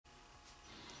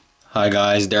Hi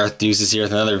guys, Darth Deuces here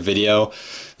with another video.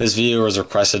 This video was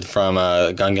requested from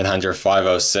Gungan Hunter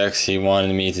 506. He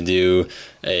wanted me to do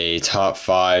a top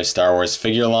 5 Star Wars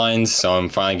figure lines, so I'm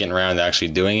finally getting around to actually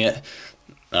doing it.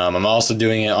 I'm also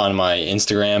doing it on my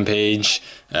Instagram page,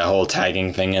 a whole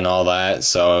tagging thing and all that,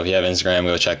 so if you have Instagram,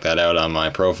 go check that out on my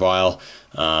profile.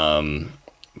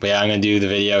 But yeah, I'm going to do the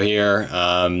video here.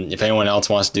 If anyone else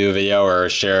wants to do a video or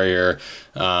share your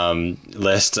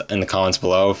list in the comments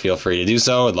below, feel free to do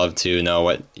so. I'd love to know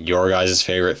what your guys'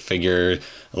 favorite figure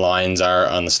lines are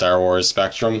on the Star Wars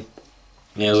spectrum.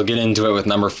 And we'll get into it with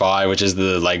number 5, which is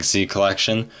the Legacy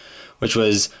Collection, which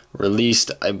was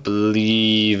released, I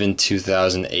believe, in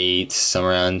 2008,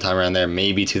 time around there,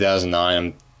 maybe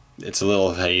 2009. It's a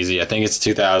little hazy. I think it's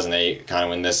 2008, kind of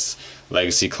when this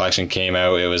Legacy Collection came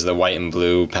out. It was the white and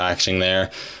blue packaging there.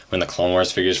 When the Clone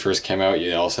Wars figures first came out,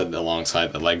 you also had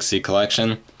alongside the Legacy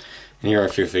Collection. And here are a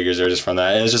few figures that are just from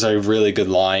that. It's just a really good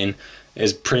line.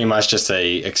 It's pretty much just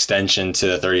a extension to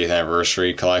the 30th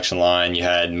anniversary collection line. You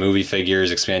had movie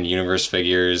figures, expanded universe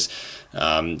figures,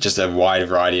 just a wide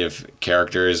variety of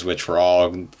characters, which were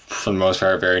all, for the most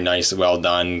part, very nice, well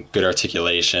done, good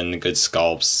articulation, good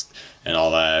sculpts, and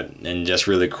all that, and just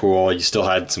really cool. You still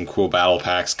had some cool battle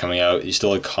packs coming out. You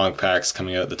still had comic packs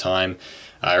coming out at the time.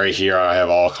 Right here I have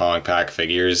all comic pack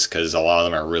figures because a lot of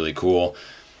them are really cool.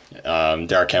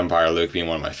 Dark Empire Luke being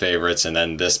one of my favorites, and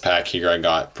then this pack here I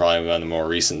got probably one of the more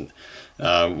recent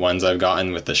ones I've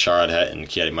gotten with the Shard Het and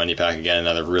Ki-Adi-Mundi pack. Again,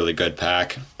 another really good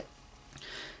pack.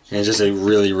 And it's just a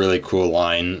really cool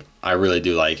line. I really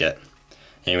do like it.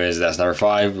 Anyways, that's number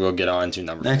 5. We'll get on to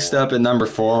number 4. Next up at number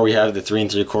 4, we have the 3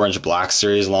 3/4 inch Black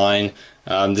Series line.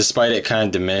 Despite it kind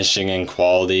of diminishing in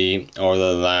quality over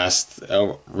the last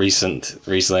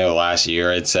recently over the last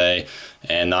year, I'd say,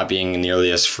 and not being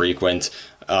nearly as frequent,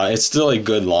 it's still a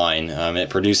good line. It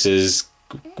produces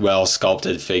well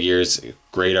sculpted figures,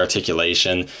 great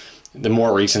articulation. The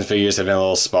more recent figures have been a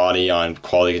little spotty on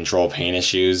quality control paint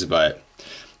issues, but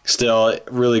still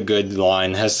really good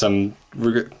line. Has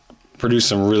produced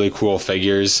some really cool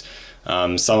figures.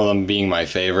 Some of them being my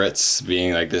favorites,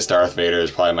 being like this Darth Vader is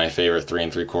probably my favorite 3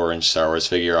 3/4 inch Star Wars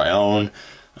figure I own.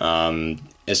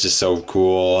 It's just so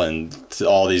cool, and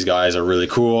all these guys are really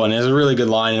cool, and it's a really good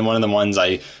line, and one of the ones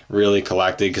I really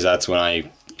collected because that's when I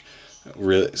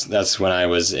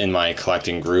was in my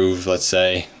collecting groove, let's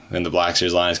say, when the Black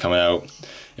Series line is coming out.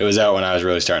 It was out when I was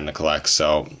really starting to collect,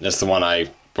 so that's the one I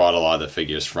bought a lot of the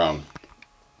figures from.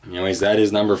 Anyways, that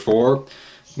is number 4.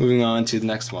 Moving on to the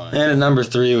next one. And at number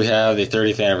 3, we have the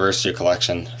 30th anniversary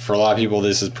collection. For a lot of people,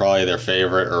 this is probably their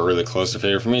favorite or really close to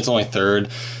favorite. For me, it's only 3rd,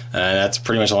 and that's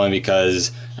pretty much only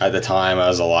because at the time I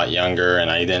was a lot younger and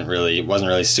I wasn't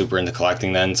really super into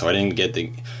collecting then, so I didn't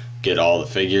get all the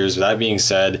figures. With that being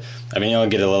said, I've been able to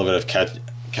get a little bit of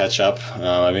catch up.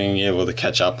 I've been able to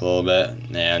catch up a little bit,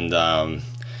 and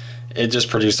it just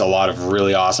produced a lot of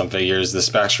really awesome figures. The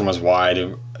spectrum was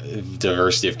wide.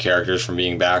 Diversity of characters, from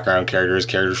being background characters,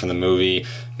 characters from the movie,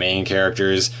 main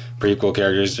characters, prequel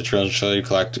characters, the trilogy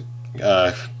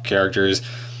characters,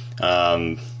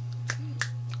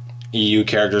 EU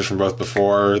characters from both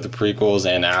before the prequels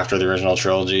and after the original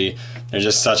trilogy. There's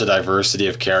just such a diversity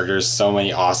of characters, so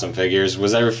many awesome figures.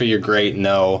 Was every figure great?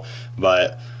 No,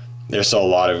 but there's still a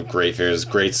lot of great figures,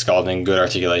 great sculpting, good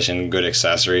articulation, good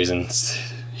accessories, and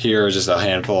here are just a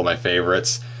handful of my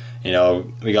favorites. You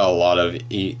know, we got a lot of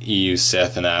EU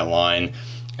Sith in that line,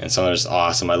 and some are just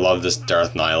awesome. I love this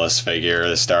Darth Nihilus figure.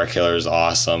 The Star Killer is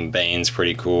awesome. Bane's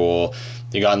pretty cool.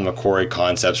 You got the McQuarrie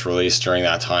concepts released during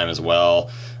that time as well.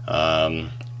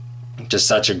 Just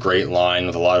such a great line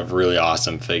with a lot of really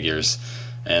awesome figures,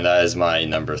 and that is my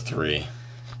number 3.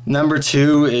 Number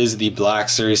 2 is the Black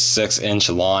Series 6-inch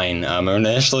line.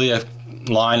 Initially a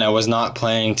line I was not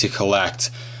planning to collect.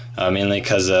 Mainly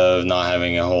because of not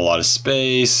having a whole lot of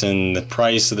space and the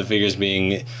price of the figures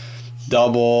being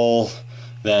double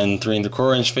than 3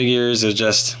 3/4 inch figures. It was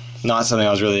just not something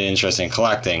I was really interested in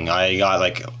collecting. I got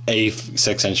like a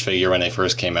 6-inch figure when they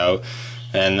first came out,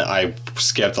 and I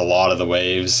skipped a lot of the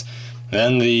waves. And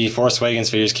then the Force Awakens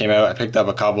figures came out. I picked up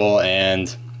a couple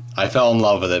and I fell in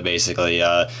love with it, basically.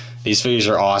 These figures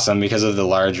are awesome because of the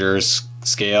larger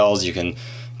scales. You can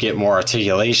get more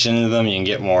articulation into them, you can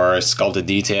get more sculpted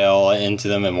detail into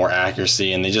them and more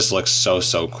accuracy, and they just look so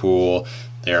cool.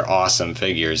 They're awesome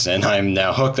figures, and I'm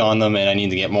now hooked on them, and I need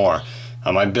to get more.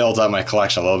 I built up my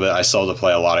collection a little bit. I still have to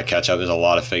play a lot of catch up. There's a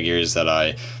lot of figures that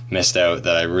I missed out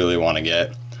that I really want to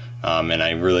get, and I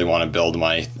really want to build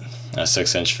my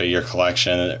 6-inch figure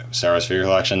collection, Star Wars figure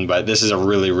collection. But this is a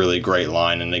really great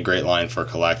line, and a great line for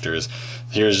collectors.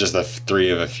 Here's just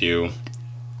 3 of a few.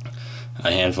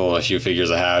 a handful, a few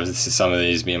figures I have, some of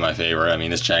these being my favorite. I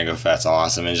mean, this Jango Fett's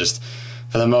awesome, and just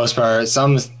for the most part,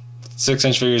 some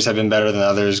 6-inch figures have been better than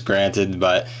others, granted,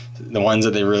 but the ones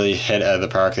that they really hit out of the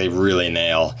park, they really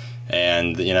nail.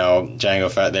 And you know, Jango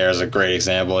Fett there is a great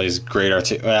example. He's great,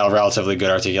 relatively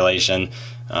good articulation,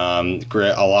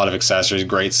 great, a lot of accessories,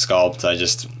 great sculpt. I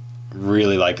just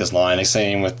really like this line.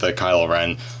 Same with the Kylo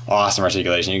Ren, awesome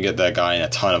articulation. You get that guy in a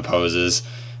ton of poses,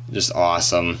 just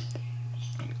awesome.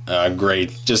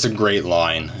 Great, just a great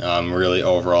line. Really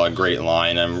overall a great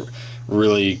line. I'm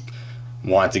really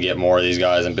want to get more of these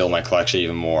guys and build my collection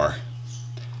even more.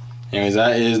 Anyways,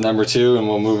 that is number 2, and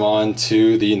we'll move on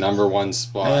to the number 1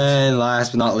 spot. And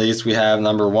last but not least, we have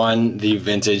number 1, the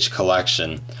Vintage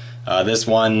Collection. This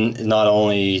one is not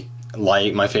only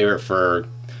like my favorite for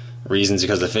reasons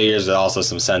because the figures, but also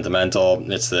some sentimental.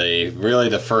 It's really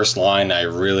the first line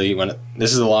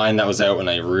this is the line that was out when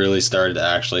I really started to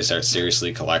actually start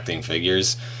seriously collecting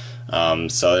figures.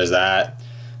 So there's that.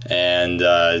 And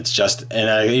it's just,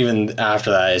 and even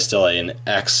after that, it's still an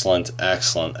excellent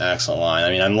line. I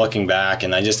mean, I'm looking back,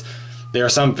 and there are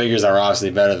some figures that are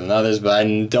obviously better than others, but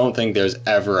I don't think there's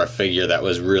ever a figure that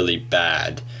was really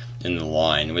bad in the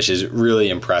line, which is really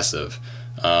impressive.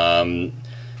 And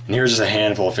here's just a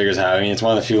handful of figures I have. I mean, it's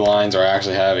one of the few lines where I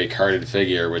actually have a carded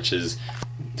figure, which is,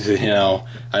 you know,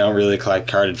 I don't really collect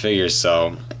carded figures,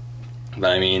 so, but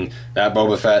I mean, that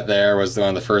Boba Fett there was one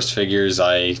of the first figures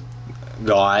I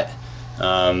got.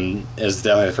 It was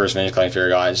definitely the first vintage collecting figure I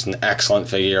got. Just an excellent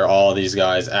figure. All of these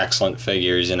guys, excellent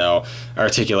figures. You know,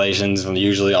 articulations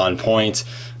usually on point.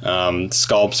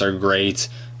 Sculpts are great.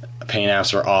 Paint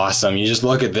apps are awesome. You just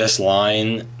look at this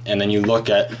line, and then you look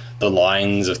at the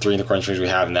lines of 3 1/4 figures we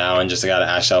have now, and just gotta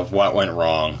ask yourself, what went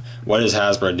wrong? What is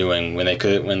Hasbro doing when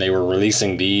they were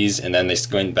releasing these, and then they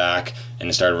went back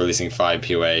and started releasing 5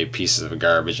 POA pieces of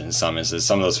garbage in some instances.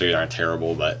 Some of those figures aren't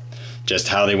terrible, but just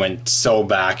how they went so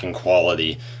back in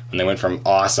quality when they went from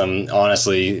awesome,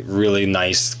 honestly, really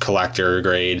nice collector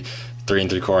grade 3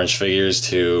 3/4 figures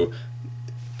to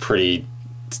pretty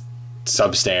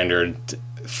substandard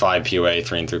 5 POA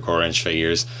 3 3/4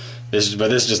 figures. This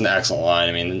is just an excellent line.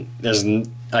 I mean, there's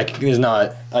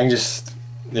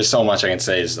so much I can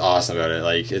say is awesome about it.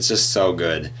 Like, it's just so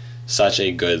good, such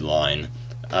a good line.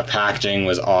 Packaging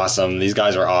was awesome. These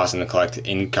guys are awesome to collect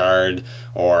in card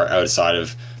or outside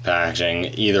of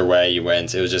packaging. Either way you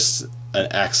went, it was just an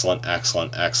excellent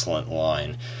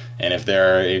line. And if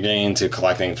you're getting into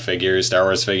collecting figures, Star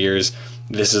Wars figures,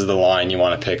 this is the line you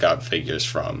want to pick up figures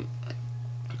from.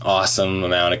 Awesome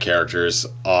amount of characters,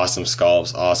 awesome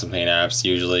sculpts, awesome paint apps,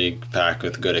 usually packed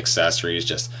with good accessories.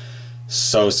 Just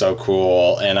so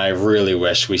cool. And I really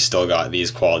wish we still got these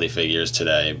quality figures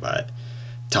today, but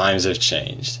times have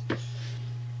changed.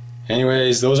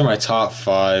 Anyways, those are my top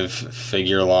 5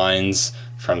 figure lines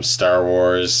from Star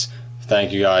Wars.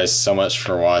 Thank you guys so much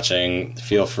for watching.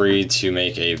 Feel free to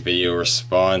make a video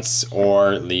response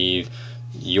or leave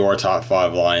your top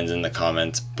 5 lines in the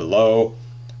comments below.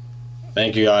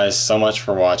 Thank you guys so much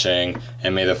for watching,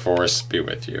 and may the Force be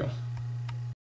with you.